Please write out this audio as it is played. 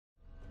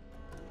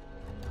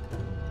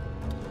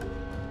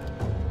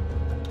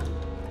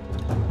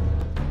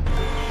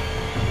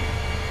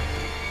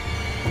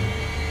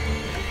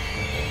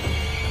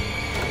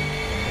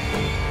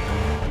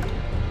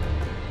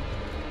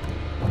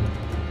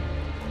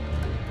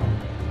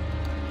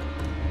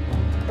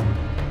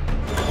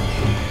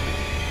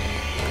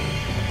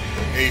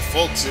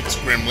folks, it's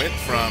Grimwit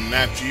from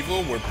Nat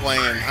Gevil. We're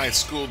playing High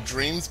School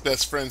Dreams,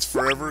 Best Friends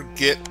Forever,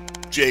 Get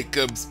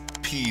Jacobs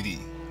Petey.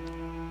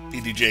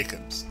 Petey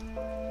Jacobs.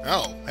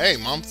 Oh, hey,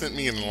 Mom sent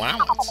me an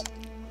allowance.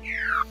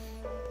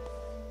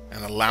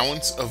 An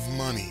allowance of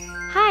money.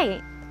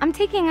 Hi, I'm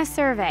taking a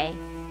survey.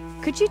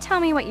 Could you tell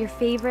me what your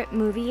favorite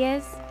movie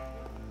is?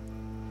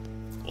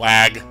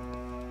 Lag.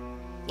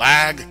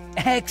 Lag.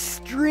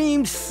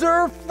 Extreme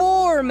Surf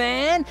 4,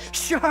 man!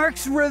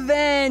 Shark's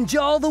Revenge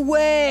all the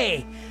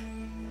way!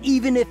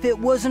 Even if it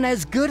wasn't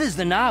as good as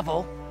the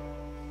novel.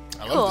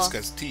 I love this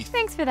guy's teeth.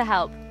 Thanks for the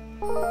help.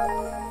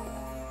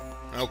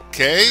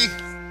 Okay.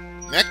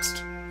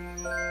 Next.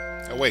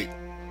 Oh, wait.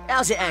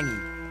 How's it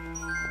hanging?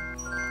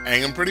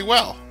 Hanging pretty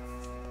well.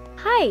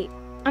 Hi,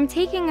 I'm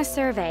taking a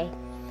survey.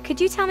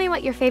 Could you tell me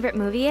what your favorite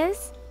movie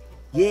is?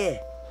 Yeah,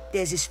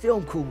 there's this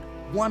film called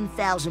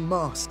 1,000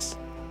 Masks.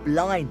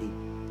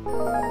 Blinding.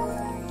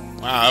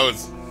 Wow, that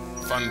was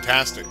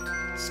fantastic.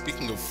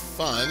 Speaking of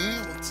fun,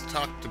 let's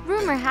talk to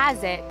Rumor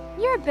has it,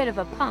 you're a bit of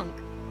a punk.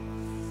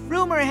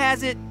 Rumor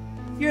has it,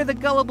 you're the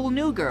gullible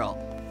new girl.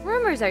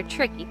 Rumors are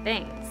tricky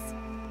things.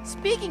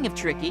 Speaking of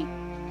tricky,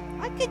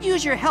 I could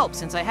use your help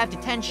since I have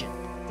detention.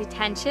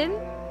 Detention?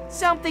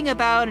 Something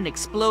about an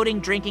exploding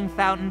drinking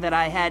fountain that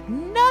I had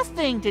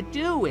nothing to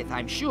do with,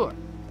 I'm sure.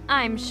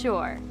 I'm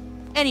sure.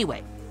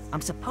 Anyway,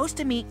 I'm supposed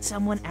to meet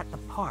someone at the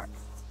park.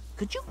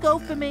 Could you go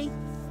for me?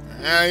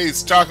 Yeah,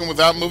 he's talking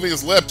without moving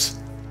his lips.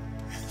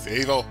 It's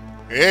evil.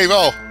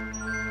 Evil!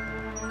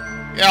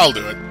 Yeah, I'll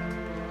do it.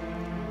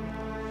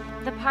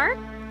 The park?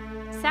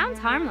 Sounds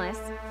harmless.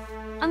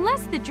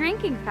 Unless the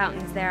drinking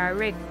fountains there are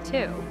rigged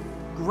too.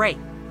 Great.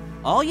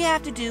 All you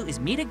have to do is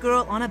meet a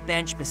girl on a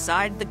bench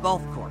beside the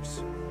golf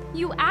course.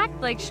 You act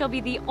like she'll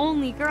be the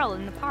only girl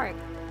in the park.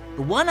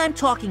 The one I'm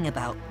talking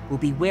about will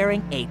be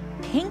wearing a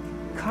pink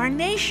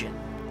carnation.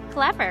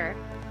 Clever.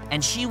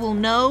 And she will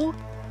know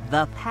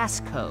the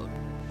passcode.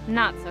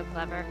 Not so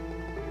clever.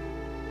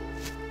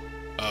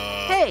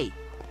 Hey,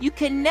 you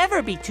can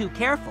never be too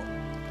careful.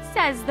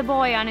 Says the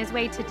boy on his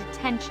way to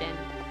detention.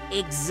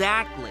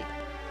 Exactly.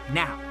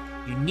 Now,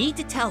 you need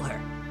to tell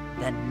her,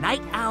 the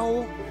night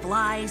owl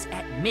flies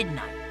at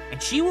midnight,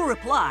 and she will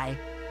reply,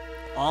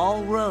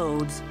 all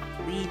roads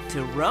lead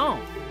to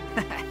Rome.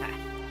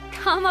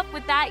 Come up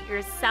with that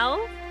yourself?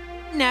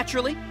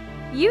 Naturally.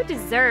 You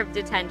deserve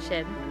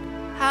detention.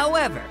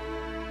 However,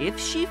 if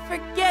she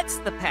forgets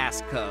the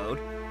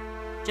passcode,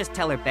 just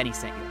tell her Benny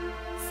sent you.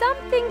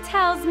 Something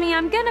tells me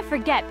I'm gonna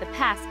forget the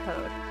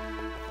passcode.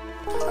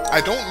 I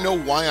don't know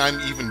why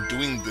I'm even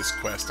doing this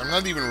quest. I'm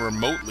not even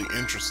remotely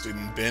interested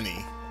in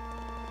Benny.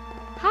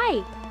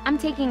 Hi, I'm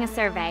taking a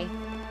survey.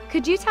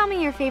 Could you tell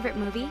me your favorite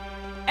movie?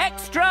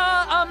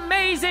 Extra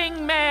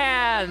Amazing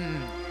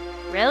Man!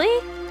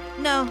 Really?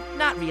 No,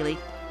 not really.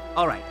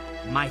 All right,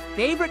 my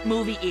favorite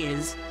movie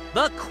is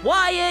The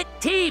Quiet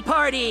Tea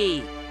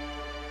Party!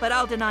 But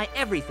I'll deny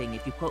everything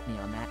if you quote me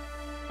on that.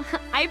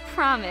 I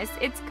promise,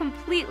 it's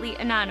completely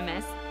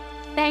anonymous.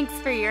 Thanks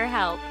for your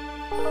help.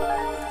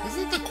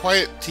 Isn't The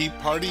Quiet Tea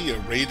Party a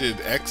rated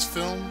X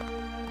film?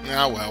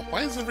 Ah, well,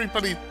 why is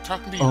everybody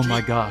talking to you? Oh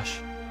my gosh.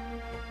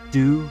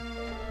 Do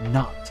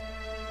not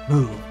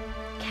move.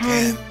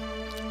 Can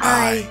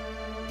I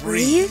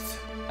breathe?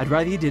 I'd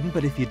rather you didn't,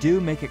 but if you do,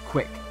 make it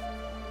quick.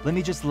 Let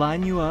me just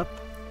line you up.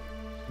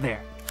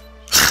 There.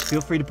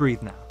 Feel free to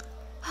breathe now.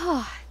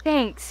 Oh,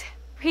 thanks.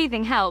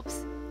 Breathing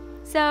helps.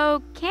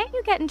 So, can't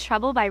you get in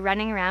trouble by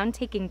running around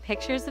taking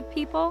pictures of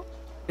people?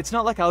 It's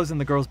not like I was in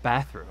the girls'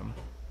 bathroom.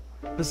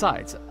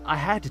 Besides, I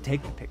had to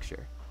take the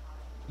picture.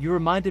 You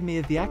reminded me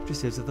of the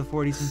actresses of the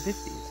 40s and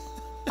 50s.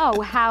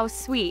 Oh, how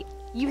sweet.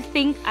 You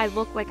think I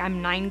look like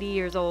I'm 90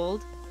 years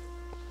old?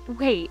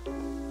 Wait,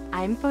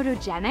 I'm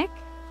photogenic?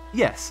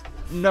 Yes.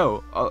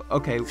 No.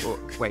 Okay,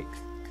 wait.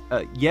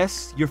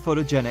 Yes, you're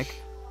photogenic.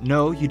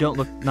 No, you don't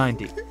look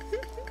 90.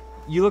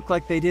 You look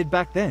like they did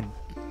back then.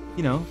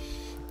 You know,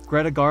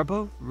 Greta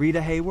Garbo, Rita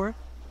Hayworth.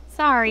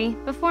 Sorry,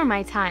 before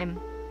my time.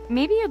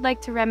 Maybe you'd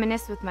like to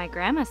reminisce with my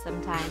grandma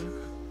sometime.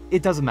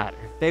 It doesn't matter.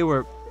 They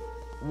were,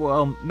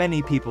 well,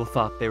 many people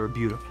thought they were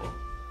beautiful.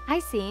 I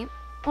see.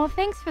 Well,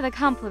 thanks for the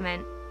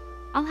compliment.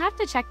 I'll have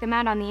to check them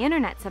out on the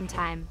internet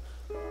sometime.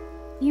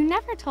 You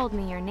never told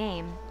me your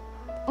name.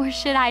 Or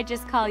should I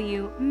just call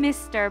you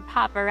Mr.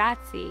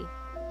 Paparazzi?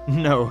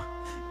 No,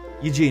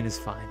 Eugene is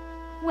fine.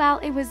 Well,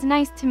 it was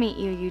nice to meet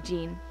you,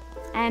 Eugene.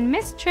 And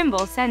Miss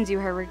Trimble sends you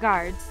her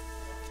regards.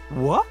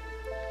 What?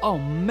 Oh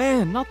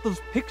man, not those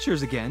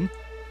pictures again.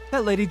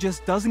 That lady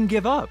just doesn't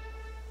give up.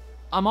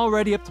 I'm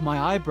already up to my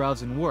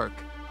eyebrows in work.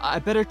 I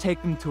better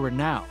take them to her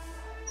now.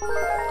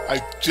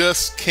 I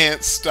just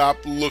can't stop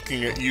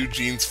looking at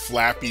Eugene's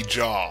flappy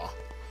jaw.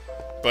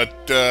 But,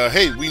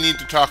 hey, we need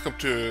to talk up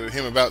to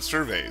him about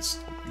surveys.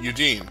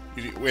 Eugene,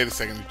 wait a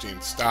second, Eugene,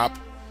 stop.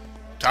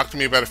 Talk to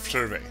me about a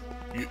survey.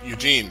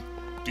 Eugene,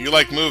 do you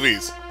like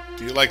movies?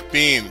 Do you like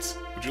beans?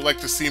 Would you like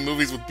to see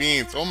movies with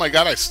beans? Oh my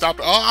god, I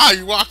stopped. Ah,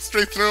 you walked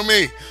straight through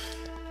me.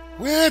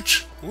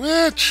 Which?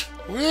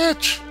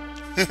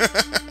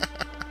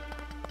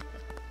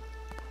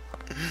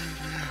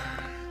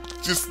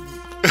 Just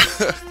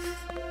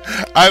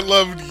I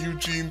loved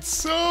Eugene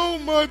so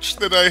much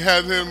that I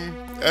had him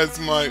as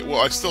my...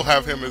 Well, I still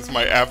have him as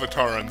my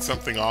avatar on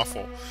Something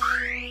Awful.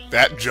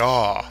 That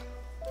jaw.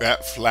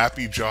 That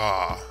flappy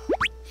jaw.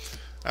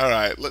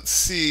 Alright, let's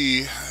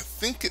see. I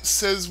think it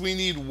says we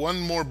need one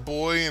more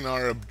boy in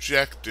our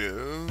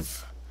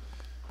objective.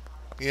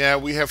 Yeah,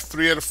 we have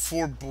 3 out of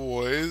 4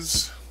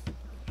 boys.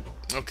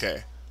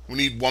 Okay, we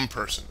need one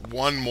person.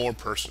 One more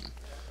person.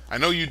 I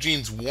know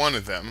Eugene's one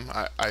of them.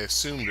 I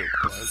assumed it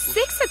was.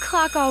 6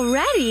 o'clock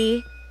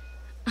already?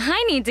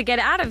 I need to get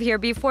out of here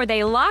before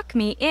they lock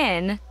me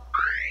in.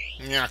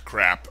 Yeah,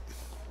 crap.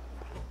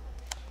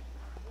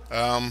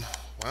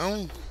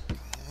 Well,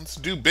 let's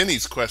do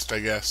Benny's quest, I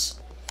guess.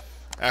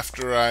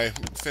 After I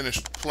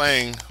finished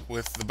playing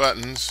with the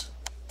buttons.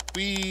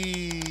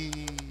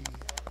 Whee!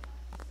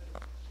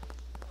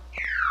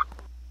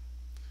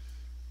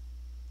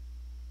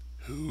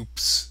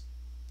 Hoops.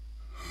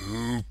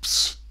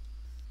 Hoops.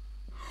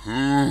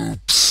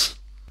 Hoops.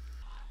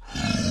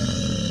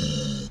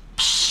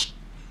 Hoops.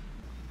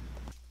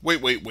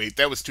 Wait.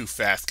 That was too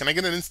fast. Can I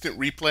get an instant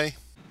replay?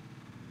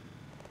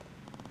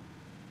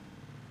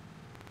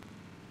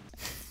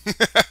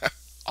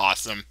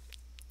 Awesome.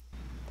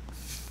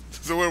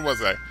 So where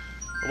was I?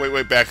 Oh,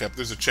 wait, back up.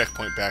 There's a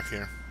checkpoint back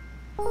here.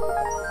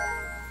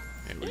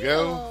 Here we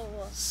go.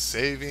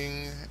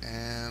 Saving,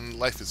 and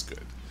life is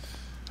good.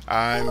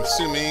 I'm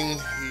assuming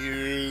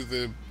here's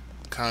the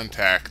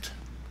contact.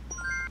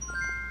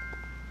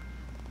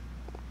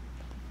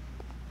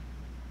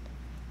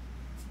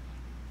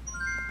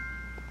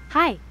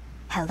 Hi.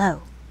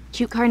 Hello.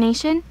 Cute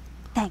carnation?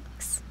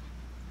 Thanks.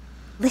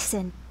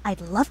 Listen,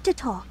 I'd love to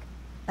talk,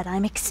 but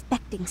I'm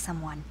expecting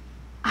someone.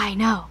 I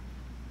know.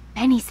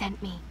 Benny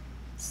sent me.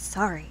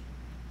 Sorry,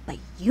 but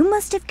you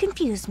must have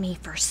confused me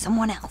for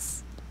someone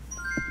else.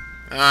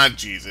 Ah,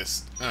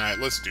 Jesus. Alright,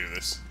 let's do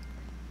this.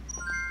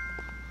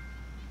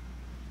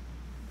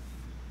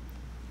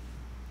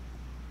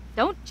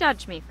 Don't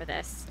judge me for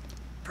this.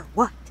 For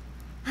what?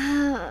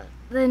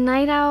 The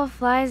night owl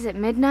flies at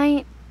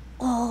midnight?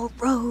 All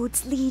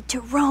roads lead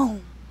to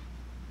Rome.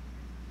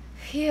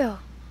 Phew.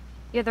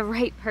 You're the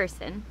right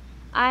person.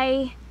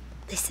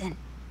 Listen,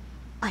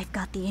 I've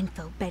got the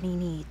info Benny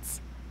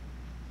needs.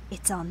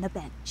 It's on the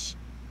bench.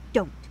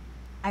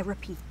 I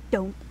repeat,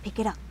 don't pick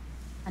it up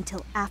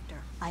until after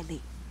I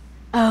leave.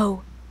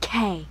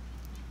 Okay.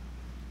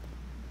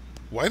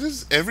 Why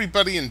does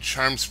everybody in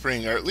Charm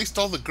Spring, or at least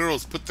all the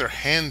girls, put their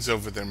hands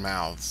over their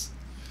mouths?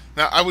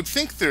 Now, I would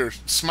think they're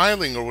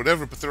smiling or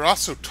whatever, but they're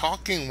also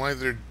talking while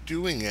they're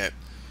doing it.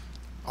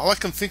 All I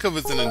can think of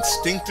is an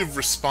instinctive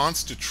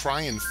response to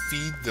try and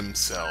feed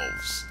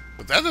themselves.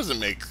 But that doesn't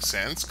make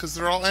sense, because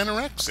they're all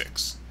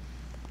anorexics.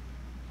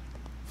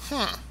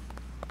 Huh.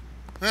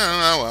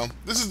 Well,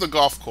 this is the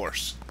golf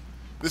course.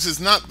 This is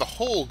not the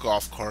whole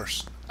golf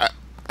course.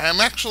 I'm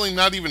actually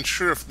not even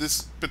sure if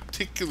this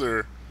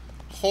particular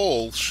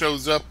hole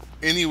shows up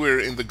anywhere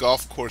in the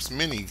golf course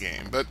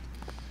minigame, but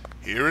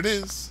here it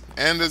is.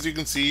 And as you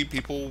can see,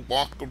 people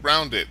walk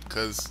around it,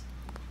 because,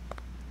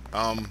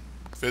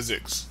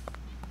 physics.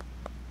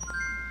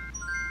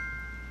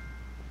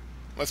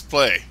 Let's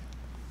play.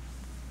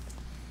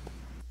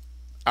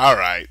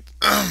 Alright.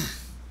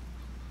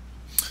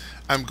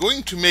 I'm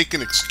going to make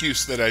an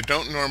excuse that I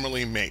don't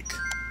normally make.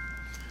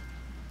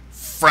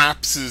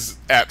 Fraps is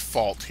at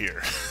fault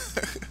here.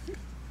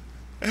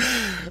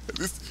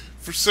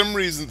 For some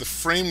reason, the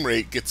frame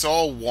rate gets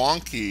all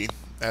wonky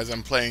as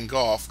I'm playing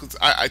golf. Cause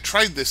I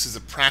tried this as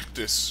a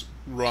practice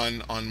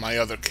run on my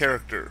other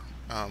character,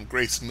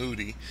 Grace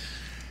Moody.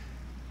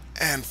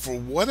 And for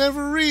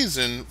whatever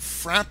reason,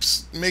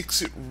 Fraps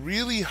makes it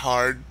really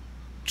hard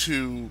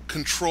to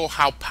control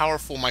how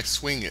powerful my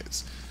swing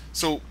is.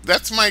 So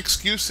that's my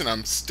excuse, and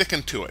I'm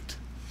sticking to it.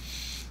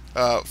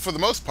 For the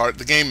most part,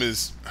 the game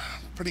is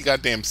pretty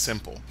goddamn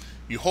simple.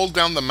 You hold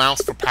down the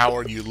mouse for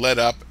power, you let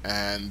up,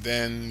 and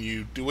then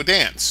you do a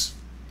dance,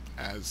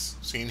 as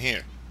seen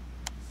here.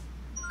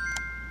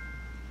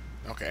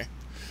 Okay.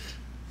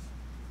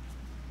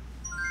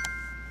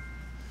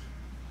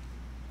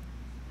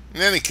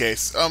 In any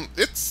case,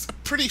 it's a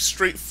pretty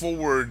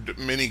straightforward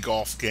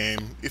mini-golf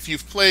game. If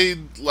you've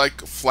played,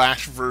 like, a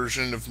Flash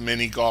version of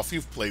mini-golf,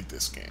 you've played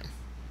this game.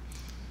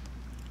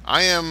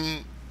 I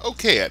am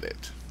okay at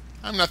it.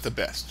 I'm not the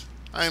best.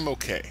 I am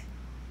okay.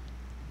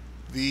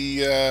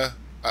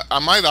 I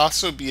might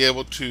also be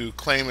able to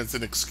claim as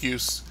an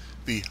excuse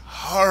the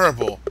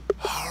horrible,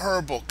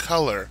 horrible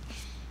color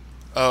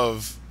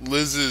of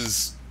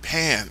Liz's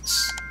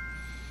pants.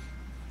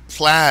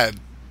 Plaid,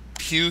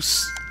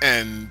 puce,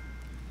 and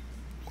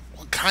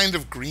what kind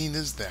of green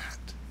is that?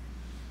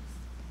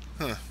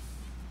 Huh.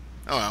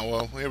 Oh,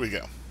 well, here we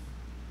go.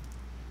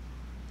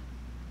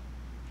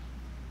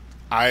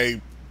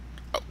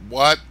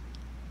 What?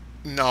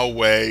 No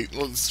way.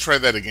 Let's try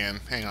that again.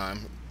 Hang on.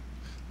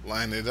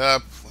 Line it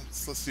up.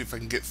 Let's see if I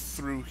can get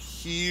through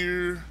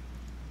here.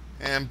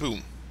 And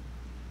boom.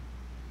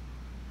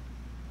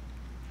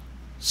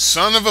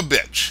 Son of a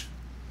bitch.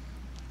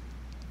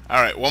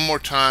 Alright, one more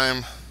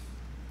time.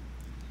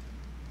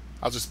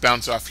 I'll just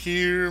bounce off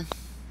here.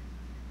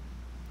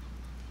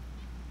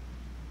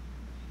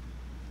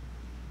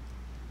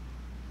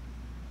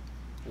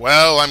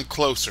 Well, I'm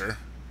closer.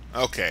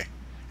 Okay.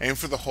 Aim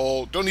for the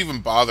hole. Don't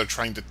even bother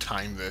trying to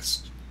time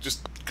this.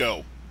 Just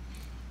go.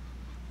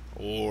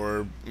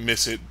 Or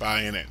miss it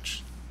by an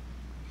inch.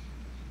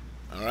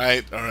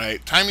 Alright,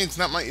 alright. Timing's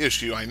not my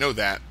issue, I know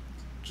that.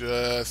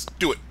 Just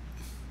do it.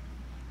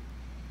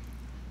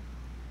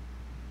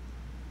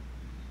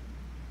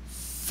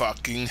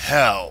 Fucking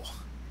hell.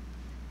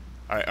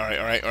 Alright, alright,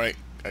 alright, alright.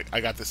 I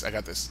got this, I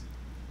got this.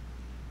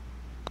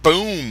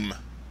 Boom!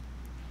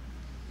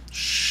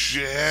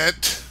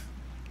 Shit.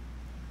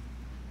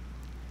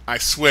 I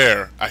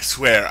swear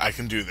I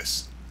can do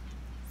this.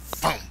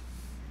 Boom.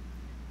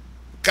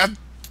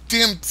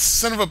 Goddamn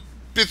son of a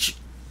bitch,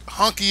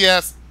 honky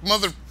ass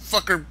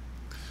motherfucker.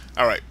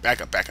 Alright,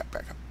 back up, back up,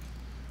 back up.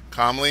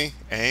 Calmly,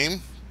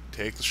 aim,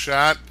 take the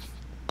shot,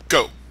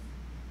 go.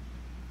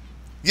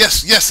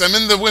 Yes, yes, I'm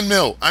in the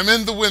windmill. I'm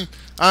out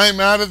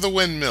of the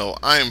windmill.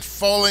 I am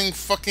falling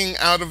fucking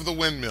out of the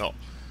windmill.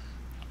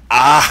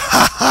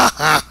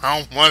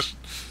 Ah,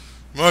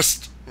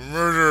 must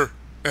murder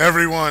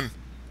everyone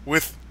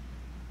with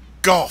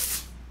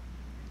golf.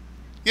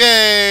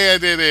 Yay, I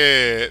did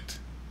it.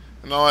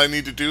 And all I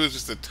need to do is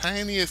just the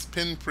tiniest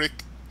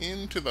pinprick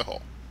into the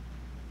hole.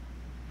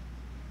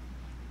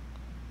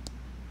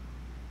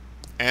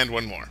 And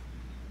one more.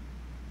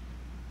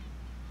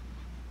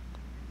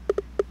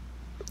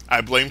 I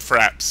blame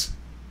Fraps.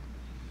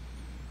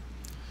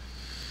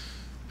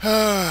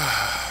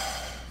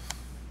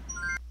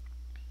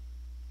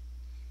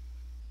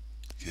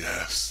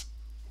 Yes.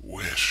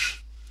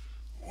 Wish.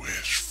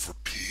 Wish for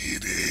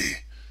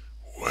Petey.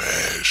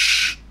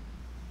 Wish.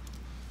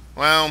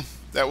 Well,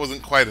 that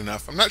wasn't quite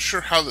enough. I'm not sure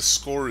how the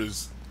score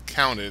is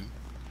counted.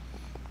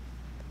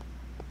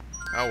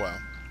 Oh well.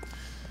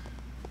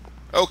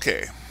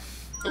 Okay.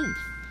 Ooh.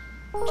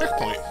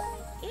 Checkpoint.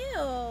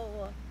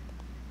 Ew.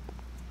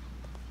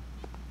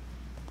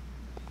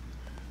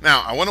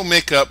 Now, I want to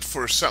make up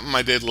for something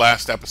I did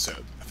last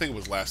episode. I think it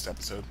was last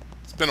episode.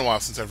 It's been a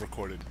while since I've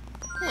recorded.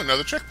 Oh,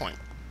 another checkpoint.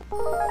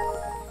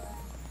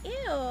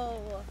 Ew.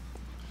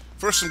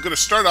 First, I'm going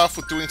to start off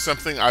with doing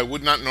something I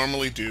would not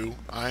normally do.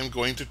 I'm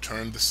going to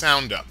turn the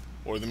sound up,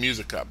 or the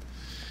music up.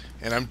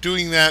 And I'm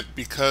doing that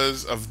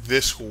because of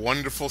this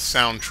wonderful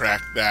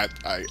soundtrack that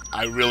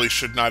I really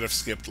should not have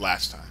skipped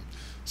last time.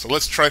 So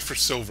let's try for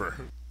silver.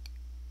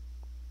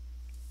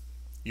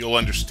 You'll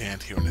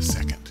understand here in a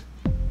second.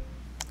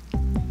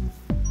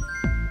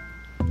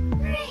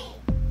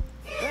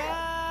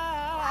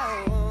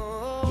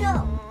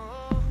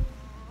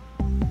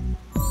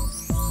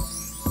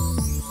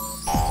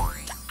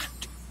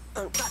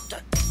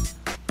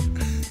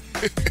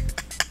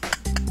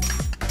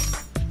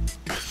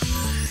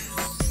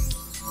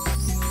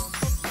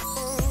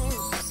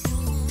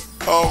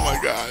 Oh my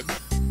god.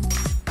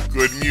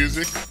 Good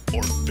music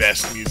or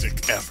best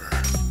music ever.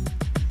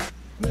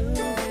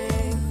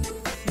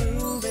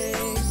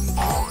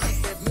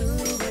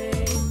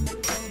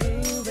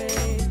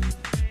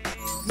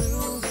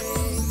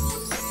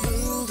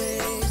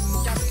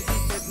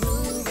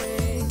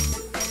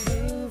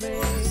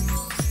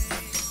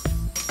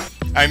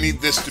 I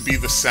need this to be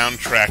the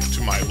soundtrack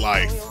to my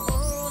life.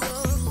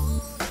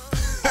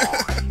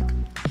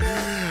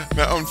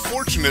 Now,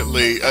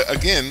 unfortunately,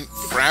 again,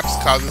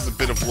 Fraps causes a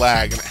bit of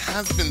lag, and it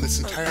has been this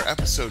entire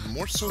episode,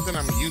 more so than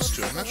I'm used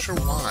to. I'm not sure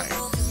why.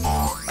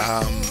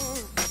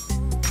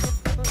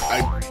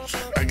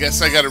 I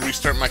guess I gotta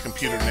restart my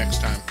computer next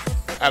time.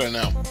 I don't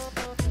know.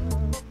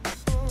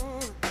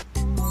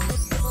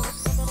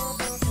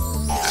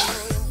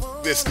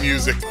 This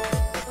music.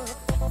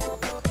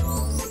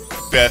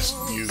 Best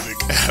music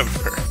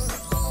ever.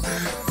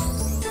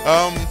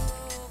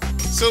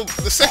 So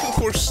the second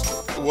course,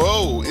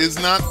 whoa, is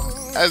not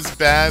as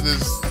bad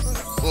as,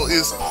 well,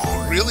 is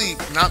really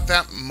not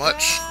that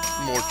much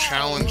more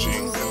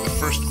challenging than the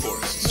first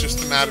course. It's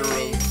just a matter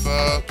of,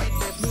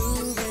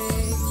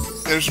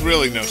 there's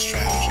really no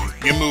strategy.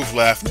 You move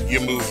left, you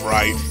move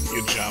right,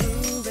 you jump.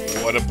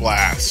 What a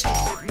blast.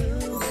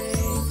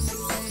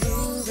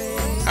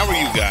 How are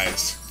you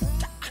guys?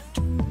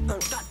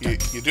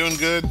 You doing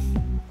good?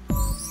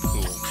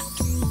 Cool.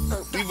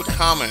 Leave a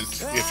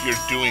comment if you're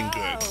doing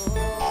good.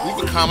 Leave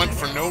a comment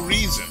for no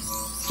reason.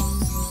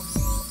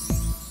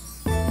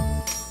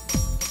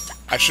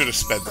 I should have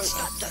sped this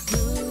up,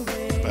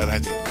 but I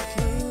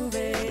didn't.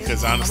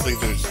 Because honestly,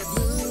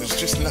 there's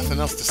just nothing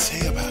else to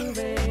say about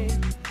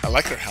it. I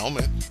like her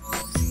helmet.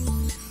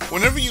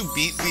 Whenever you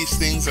beat these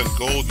things on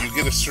gold, you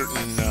get a certain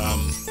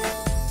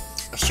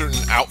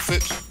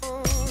outfit.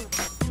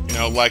 You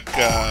know, like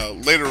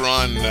later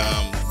on,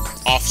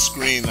 off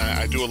screen,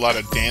 I do a lot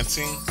of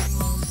dancing,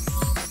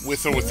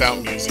 with or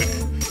without music,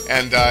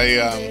 and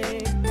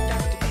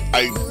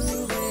I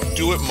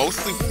do it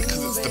mostly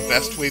because it's the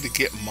best way to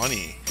get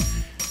money,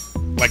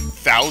 like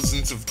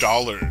thousands of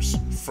dollars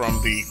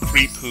from the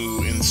creep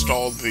who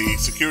installed the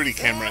security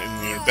camera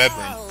in your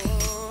bedroom.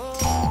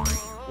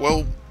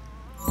 Well,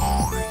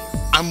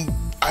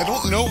 I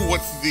don't know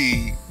what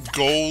the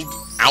gold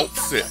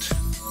outfit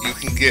you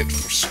can get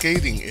for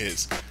skating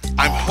is.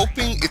 I'm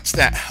hoping it's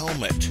that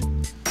helmet.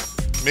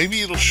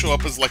 Maybe it'll show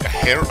up as like a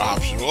hair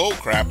option. Oh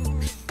crap.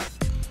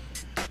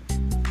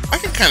 I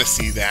can kind of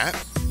see that.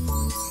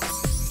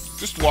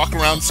 Just walk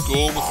around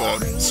school with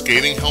a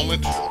skating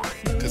helmet.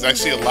 Because I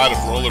see a lot of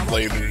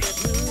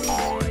rollerbladies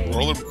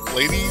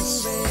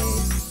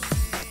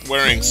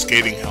wearing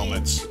skating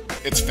helmets.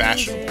 It's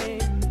fashionable.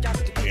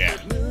 Yeah.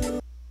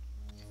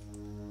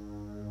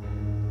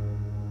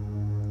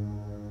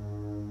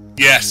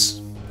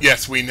 Yes.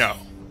 Yes, we know.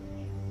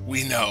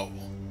 We know.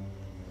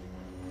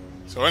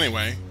 So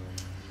anyway.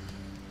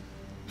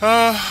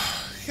 Yeah,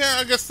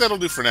 I guess that'll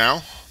do for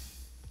now.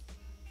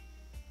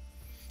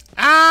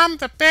 I'm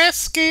the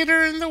best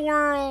skater in the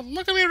world.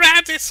 Look at me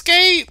ride this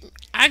skate.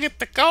 I get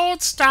the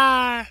gold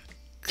star.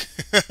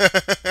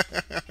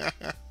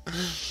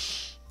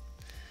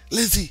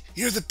 Lizzie,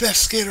 you're the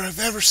best skater I've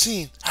ever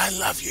seen. I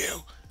love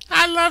you.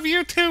 I love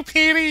you too,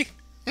 Petey.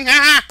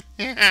 What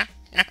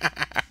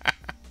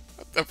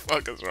the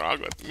fuck is wrong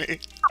with me?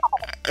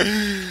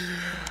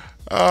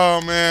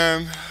 Oh,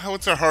 man.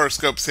 What's our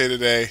horoscope say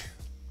today?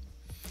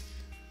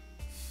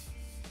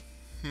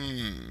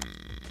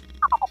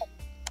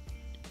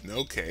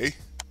 Okay.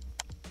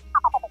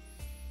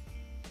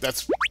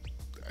 That's...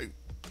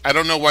 I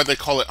don't know why they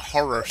call it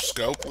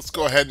horoscope. Let's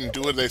go ahead and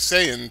do what they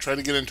say and try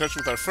to get in touch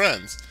with our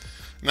friends.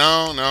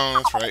 No,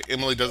 that's right.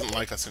 Emily doesn't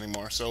like us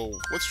anymore. So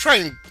let's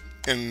try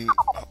and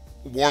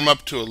warm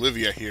up to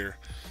Olivia here.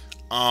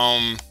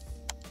 How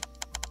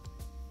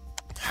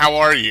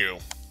are you?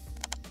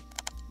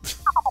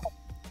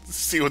 Let's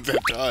see what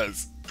that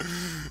does.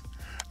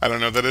 I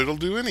don't know that it'll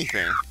do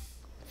anything.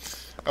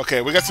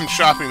 Okay, we got some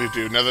shopping to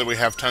do now that we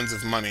have tons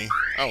of money.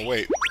 Oh,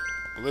 wait.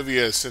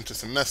 Olivia has sent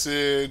us a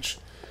message.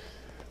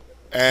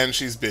 And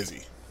she's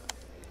busy.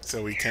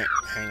 So we can't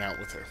hang out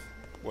with her.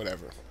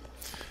 Whatever.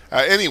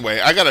 Anyway,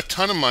 I got a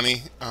ton of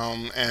money,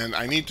 and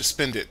I need to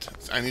spend it.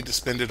 I need to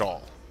spend it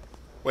all.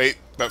 Wait,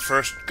 but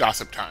first,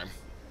 gossip time.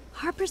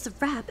 Harper's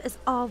rap is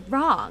all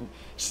wrong.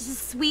 She's as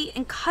sweet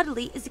and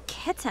cuddly as a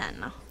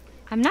kitten.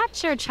 I'm not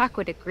sure Chuck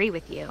would agree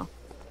with you.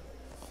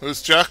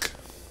 Who's Chuck?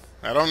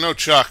 I don't know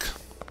Chuck.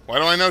 Why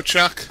do I know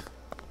Chuck?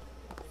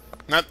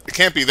 It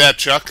can't be that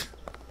Chuck.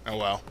 Oh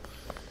well.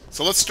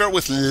 So let's start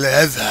with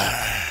leather.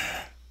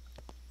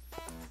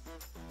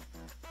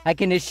 I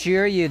can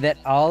assure you that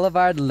all of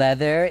our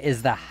leather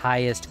is the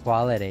highest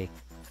quality.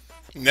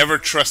 Never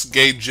trust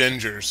gay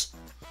gingers.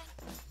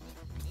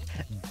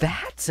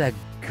 That's a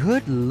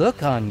good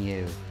look on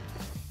you.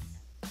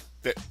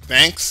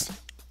 Thanks,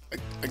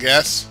 I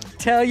guess.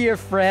 Tell your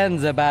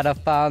friends about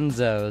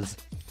Afonso's.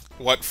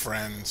 What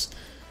friends?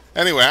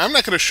 Anyway, I'm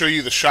not going to show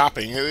you the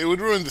shopping. It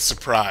would ruin the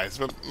surprise,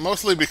 but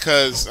mostly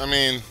because, I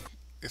mean,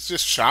 it's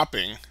just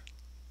shopping.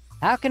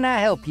 How can I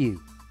help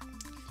you?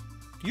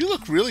 You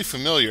look really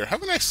familiar.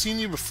 Haven't I seen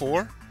you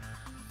before?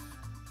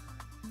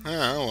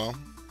 Oh,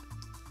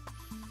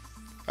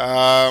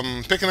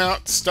 well. Picking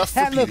out stuff for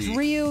That Petey. looks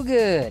real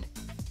good.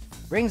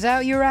 Brings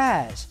out your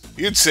eyes.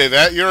 You'd say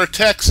that. You're a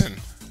Texan.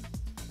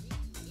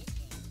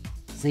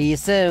 See you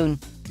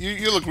soon.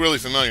 You look really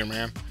familiar,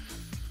 man.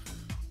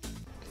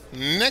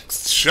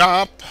 Next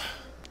shop.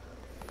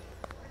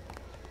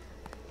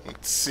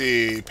 Let's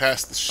see.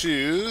 Past the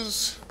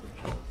shoes.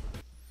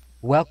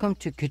 Welcome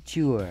to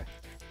Couture.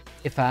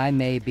 If I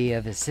may be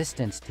of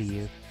assistance to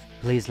you,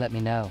 please let me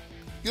know.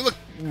 You look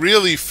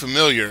really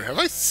familiar. Have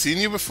I seen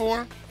you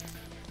before?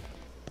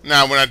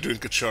 No, we're not doing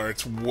couture.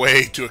 It's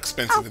way too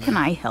expensive. How can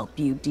I help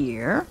you,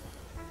 dear?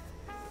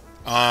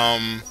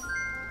 I'm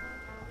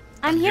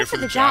here for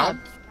the job.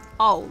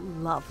 Oh,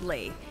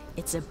 lovely.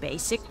 It's a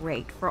basic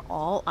rate for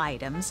all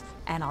items,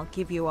 and I'll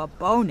give you a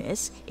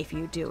bonus if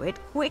you do it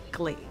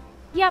quickly.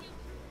 Yep.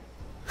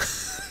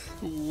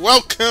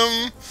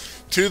 Welcome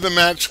to the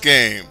match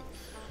game.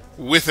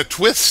 With a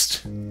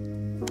twist.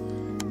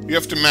 You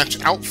have to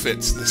match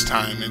outfits this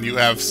time, and you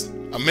have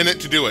a minute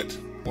to do it.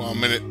 Well, a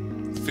minute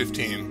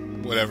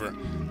 15, whatever.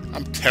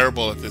 I'm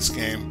terrible at this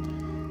game.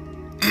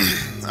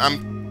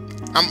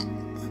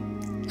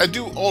 I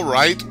do all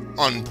right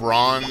on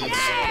bronze.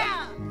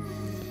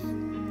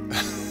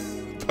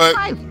 But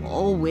I've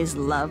always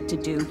loved to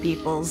do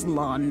people's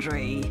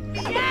laundry.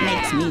 It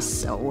makes me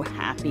so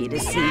happy to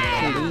see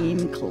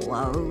clean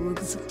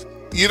clothes.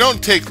 you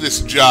don't take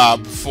this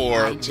job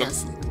for... I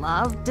just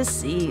love to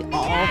see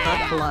all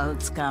the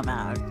clothes come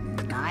out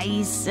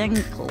nice and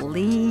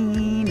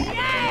clean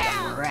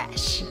and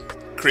fresh.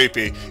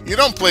 Creepy. You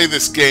don't play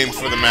this game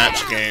for the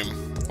match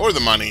game, or the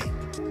money.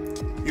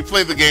 You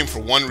play the game for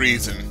one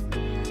reason.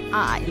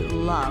 I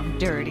love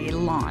dirty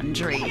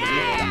laundry.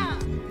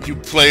 You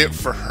play it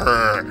for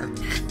her.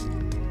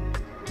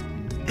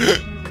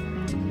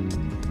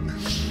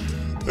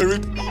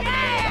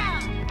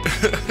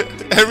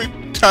 Every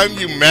time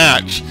you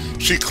match,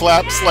 she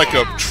claps like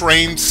a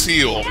trained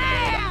seal.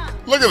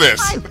 Look at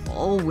this. I've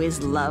always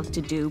loved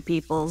to do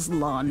people's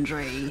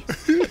laundry.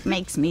 It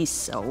makes me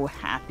so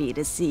happy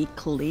to see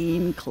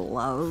clean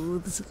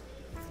clothes.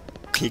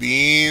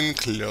 Clean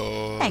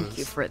clothes. Thank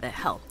you for the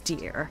help,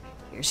 dear.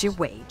 Here's your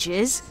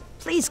wages.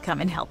 Please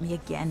come and help me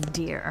again,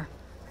 dear.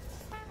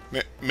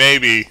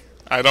 Maybe.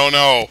 I don't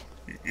know.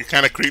 You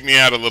kind of creep me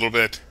out a little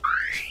bit.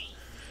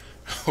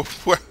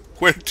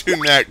 Where to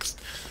next?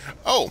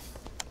 Oh,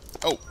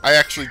 I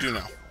actually do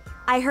know.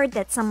 I heard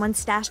that someone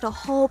stashed a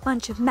whole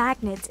bunch of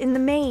magnets in the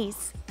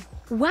maze.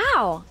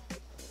 Wow!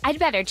 I'd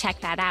better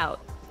check that out.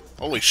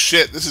 Holy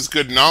shit, this is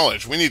good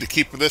knowledge. We need to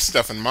keep this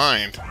stuff in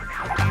mind.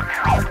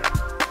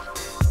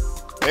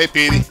 Hey,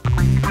 Petey.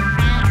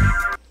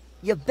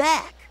 You're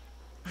back.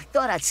 I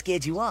thought I'd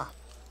scared you off.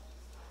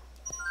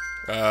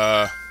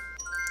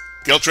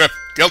 Guilt trip!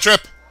 Guilt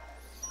trip!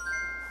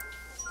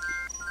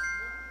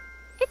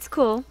 It's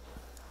cool.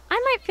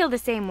 I might feel the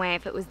same way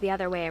if it was the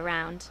other way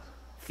around.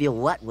 Feel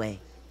what way?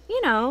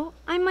 You know,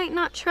 I might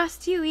not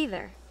trust you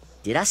either.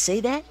 Did I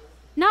say that?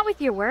 Not with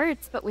your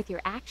words, but with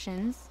your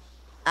actions.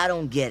 I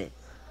don't get it.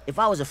 If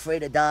I was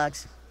afraid of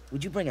dogs,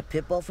 would you bring a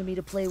pit bull for me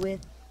to play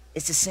with?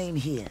 It's the same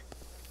here.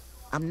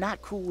 I'm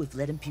not cool with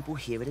letting people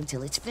hear it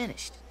until it's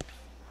finished.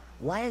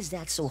 Why is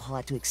that so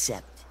hard to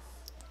accept?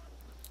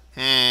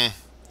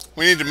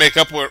 We need to make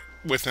up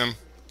with him.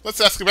 Let's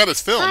ask about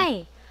his film.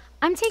 Hi,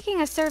 I'm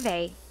taking a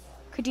survey.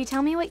 Could you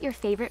tell me what your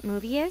favorite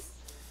movie is?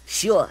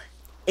 Sure.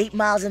 8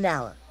 miles an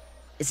hour.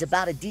 It's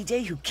about a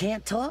DJ who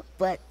can't talk,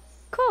 but...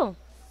 Cool.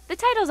 The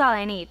title's all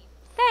I need.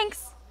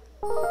 Thanks.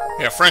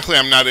 Yeah, frankly,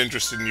 I'm not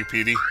interested in you,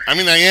 Petey. I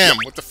mean, I am.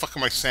 What the fuck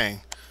am I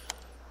saying?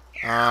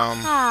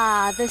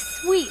 Ah, the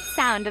sweet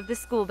sound of the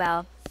school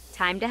bell.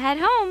 Time to head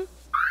home.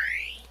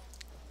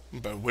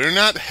 But we're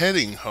not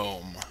heading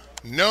home.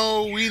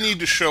 No, we need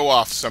to show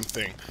off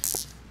something.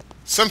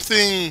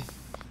 Something,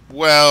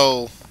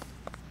 well...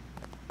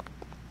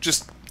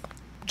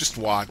 Just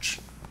watch.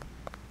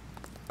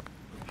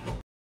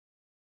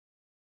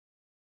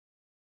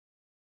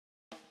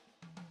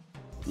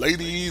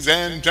 Ladies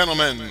and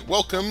gentlemen,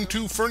 welcome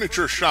to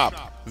Furniture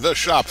Shop, the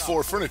shop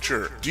for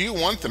furniture. Do you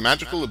want the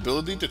magical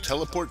ability to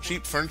teleport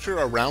cheap furniture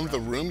around the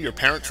room your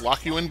parents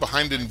lock you in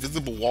behind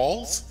invisible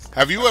walls?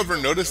 Have you ever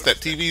noticed that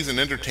TVs and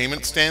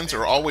entertainment stands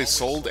are always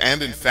sold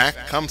and in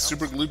fact come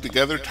super glued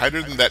together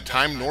tighter than that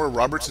time Nora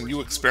Roberts and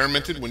you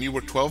experimented when you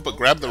were 12 but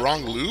grabbed the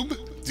wrong lube?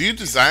 Do you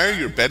desire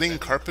your bedding,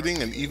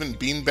 carpeting, and even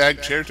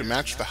beanbag chair to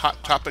match the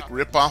Hot Topic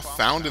ripoff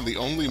found in the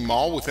only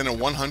mall within a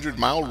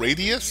 100-mile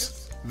radius?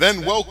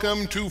 Then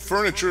welcome to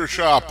Furniture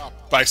Shop.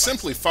 By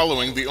simply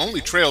following the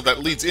only trail that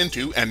leads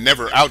into and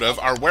never out of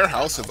our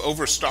warehouse of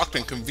overstocked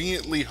and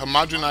conveniently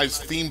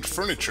homogenized themed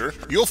furniture,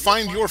 you'll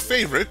find your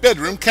favorite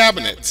bedroom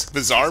cabinets,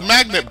 bizarre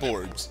magnet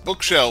boards,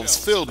 bookshelves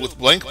filled with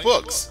blank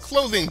books,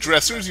 clothing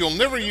dressers you'll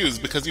never use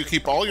because you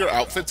keep all your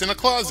outfits in a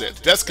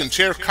closet, desk and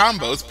chair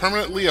combos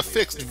permanently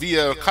affixed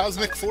via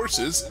cosmic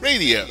forces,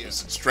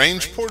 radios,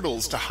 strange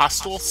portals to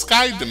hostile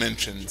sky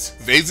dimensions,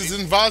 vases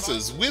and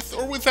vases with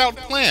or without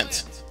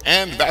plants,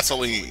 and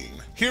Vaseline.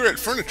 Here at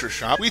Furniture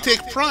Shop, we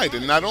take pride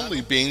in not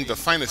only being the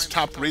finest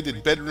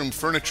top-rated bedroom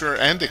furniture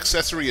and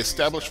accessory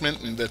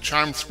establishment in the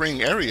Charm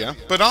Spring area,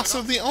 but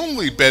also the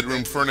only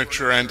bedroom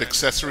furniture and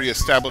accessory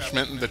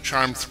establishment in the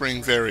Charm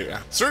Springs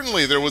area.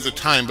 Certainly there was a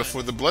time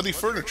before the Bloody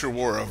Furniture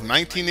War of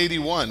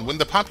 1981 when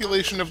the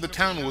population of the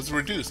town was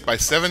reduced by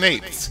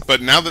 7/8.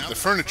 But now that the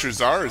Furniture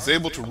Czar is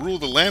able to rule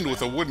the land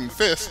with a wooden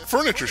fist,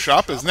 Furniture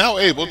Shop is now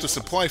able to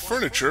supply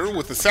furniture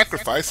with the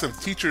sacrifice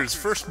of teachers'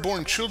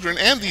 firstborn children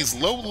and these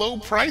low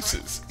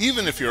prices.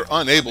 Even if you're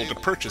unable to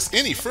purchase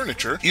any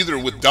furniture, either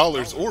with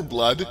dollars or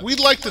blood, we'd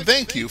like to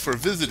thank you for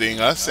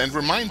visiting us and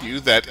remind you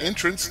that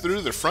entrance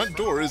through the front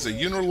door is a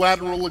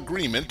unilateral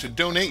agreement to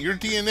donate your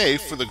DNA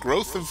for the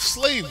growth of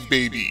slave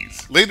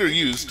babies, later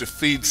used to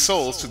feed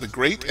souls to the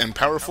great and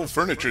powerful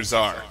Furniture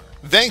Czar.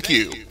 Thank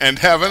you, and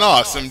have an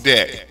awesome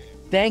day.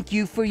 Thank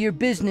you for your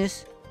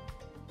business.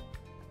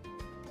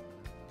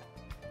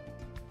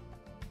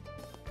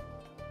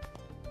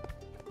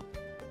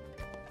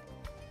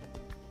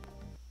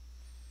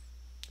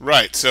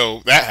 Right,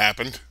 so that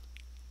happened.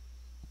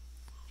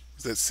 What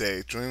does that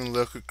say? Join the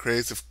local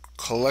craze of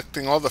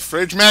collecting all the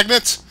fridge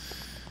magnets?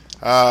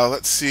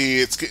 Let's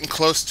see, it's getting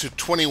close to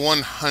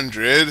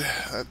 2100.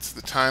 That's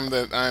the time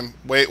that I'm...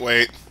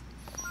 Wait.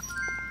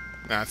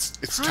 Nah,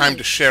 it's time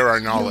to share our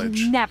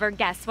knowledge. You'll never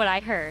guess what I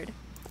heard.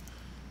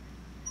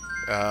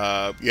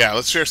 Yeah,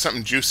 let's share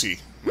something juicy.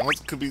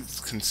 What could be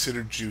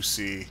considered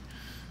juicy?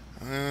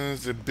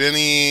 The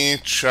Benny,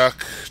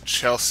 Chuck,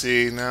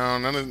 Chelsea. No,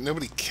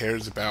 nobody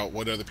cares about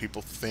what other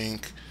people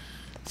think.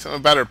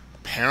 Something about her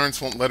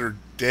parents won't let her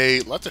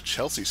date. Lots of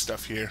Chelsea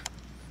stuff here.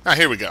 Ah,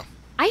 here we go.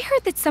 I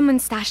heard that someone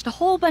stashed a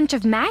whole bunch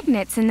of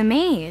magnets in the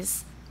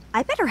maze.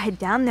 I better head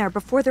down there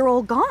before they're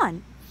all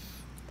gone.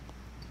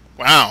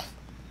 Wow.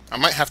 I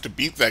might have to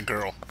beat that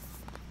girl.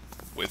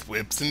 With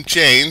whips and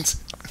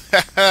chains.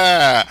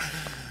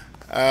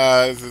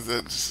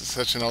 This is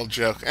such an old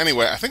joke.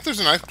 Anyway, I think there's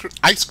an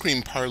ice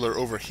cream parlor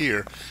over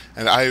here,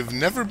 and I've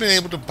never been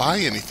able to buy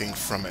anything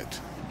from it.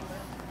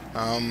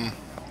 Oh,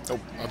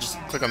 I'll just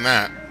click on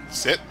that.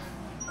 Sit.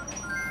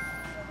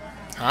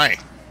 Hi.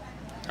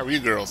 How are you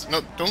girls?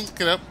 No, don't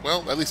get up.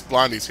 Well, at least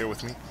Blondie's here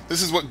with me.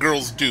 This is what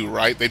girls do,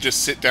 right? They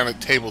just sit down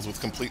at tables with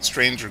complete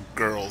stranger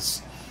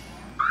girls.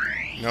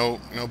 No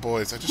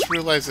boys. I just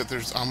realized that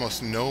there's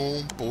almost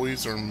no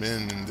boys or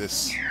men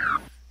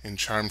in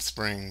Charm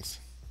Springs.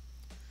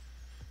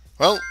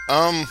 Well,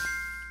 I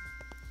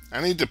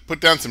need to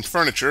put down some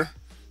furniture.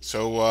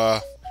 So,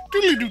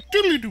 doodly-doo,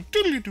 doodly-doo,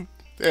 doodly-doo.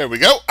 There we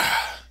go.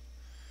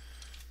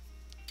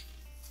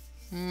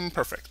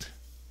 Perfect.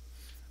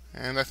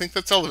 And I think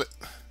that's all of it.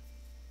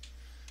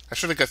 I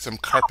should have got some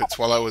carpets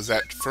while I was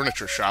at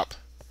furniture shop.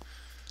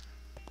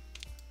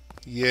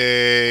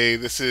 Yay,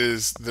 this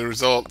is the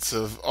results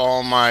of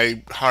all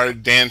my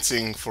hard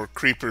dancing for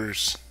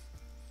creepers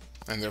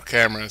and their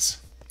cameras.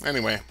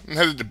 Anyway, I'm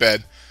headed to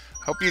bed.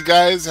 Hope you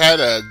guys had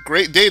a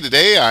great day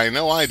today. I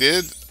know I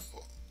did.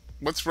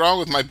 What's wrong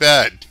with my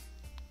bed?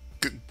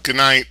 Good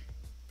night,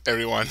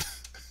 everyone.